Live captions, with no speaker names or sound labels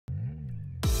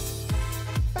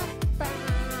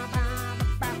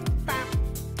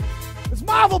It's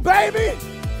Marvel, baby!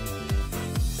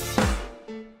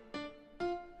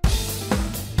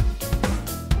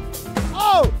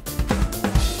 Oh!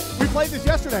 We played this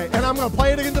yesterday, and I'm going to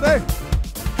play it again today.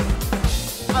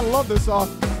 I love this song.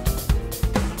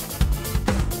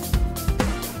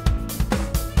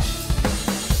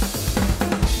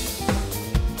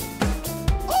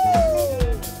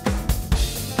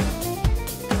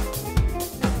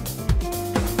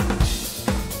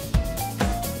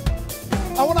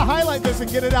 I want to highlight this and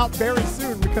get it out very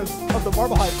soon because of the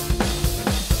Marvel hype.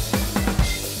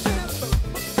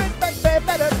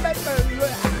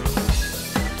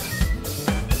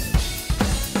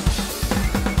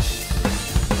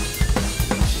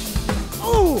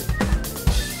 Ooh!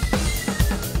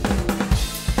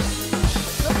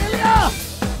 Amelia!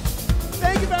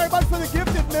 Thank you very much for the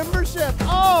gifted membership.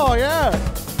 Oh, yeah.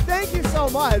 Thank you so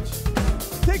much.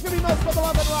 Take the most for the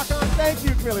love and rock on. Thank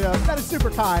you, Camellia. That is super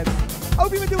kind.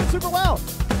 Hope you've been doing super well.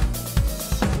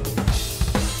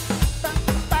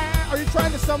 Are you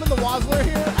trying to summon the Wazzler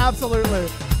here? Absolutely.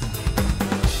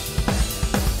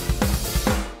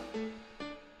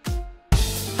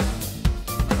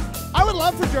 I would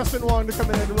love for Justin Wong to come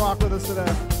in and rock with us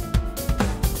today.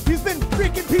 He's been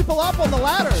freaking people up on the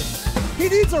ladder. He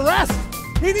needs a rest.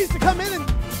 He needs to come in and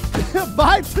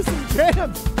vibe to some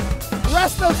jams.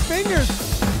 Rest those fingers.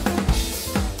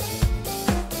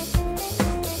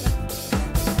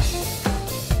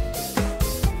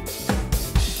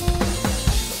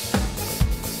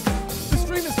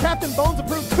 Captain Bones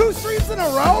approved 2 streams in a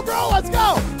row, bro. Let's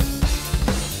go.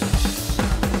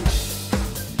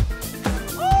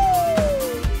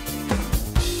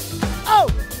 Oh.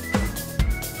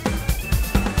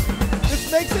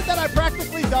 This makes it that I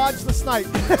practically dodged the snipe.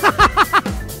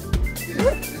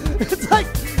 it's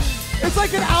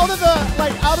like an out of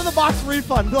the box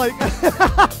refund. Like,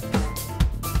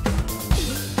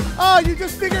 oh, you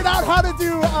just figured out how to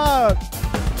do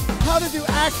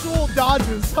actual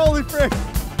dodges. Holy frick.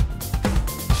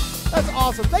 That's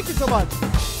awesome. Thank you so much.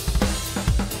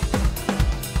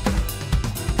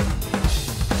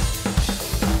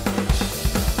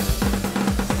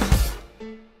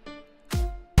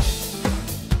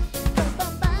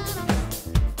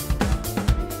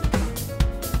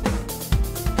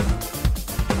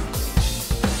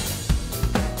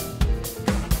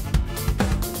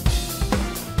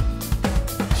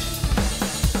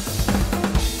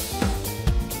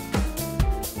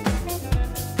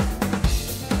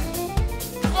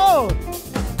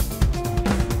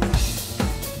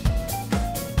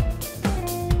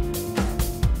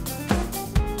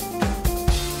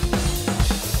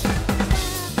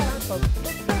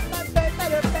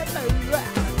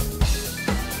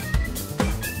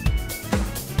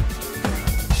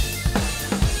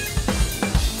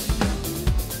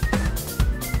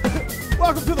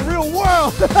 Welcome to the real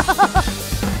world.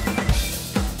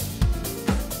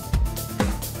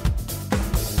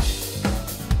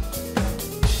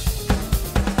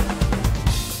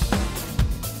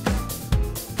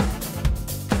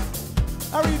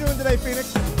 How are you doing today,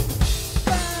 Phoenix?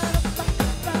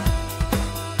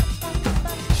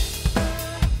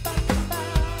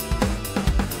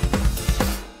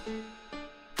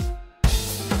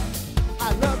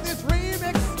 I love this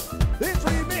remix. This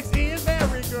remix is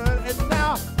very good, and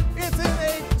now it's in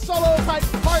a solo type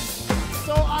part,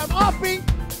 so I'm off beat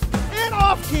and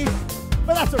off key,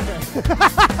 but that's okay.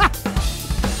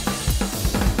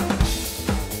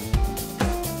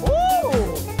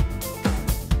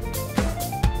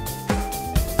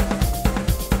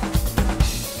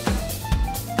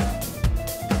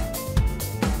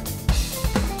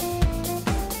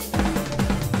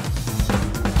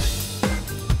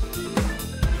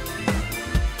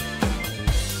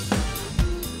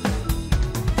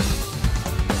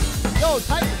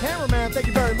 Titan Cameraman, thank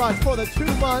you very much for the 2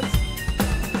 months.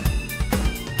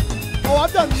 Oh,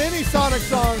 I've done many Sonic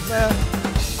songs, man.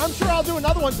 I'm sure I'll do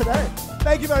another one today.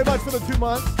 Thank you very much for the 2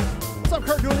 months. What's up,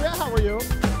 Kurt Julia? How are you?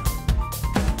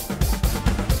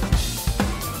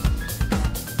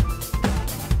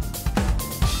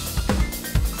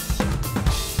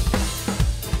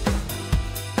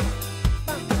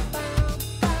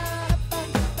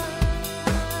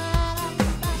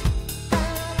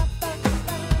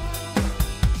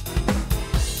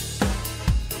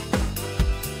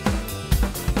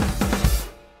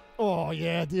 Oh,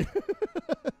 yeah, dude.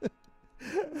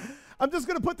 I'm just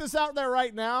going to put this out there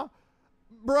right now.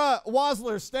 Bruh,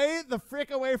 Wazzler, stay the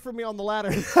frick away from me on the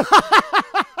ladder.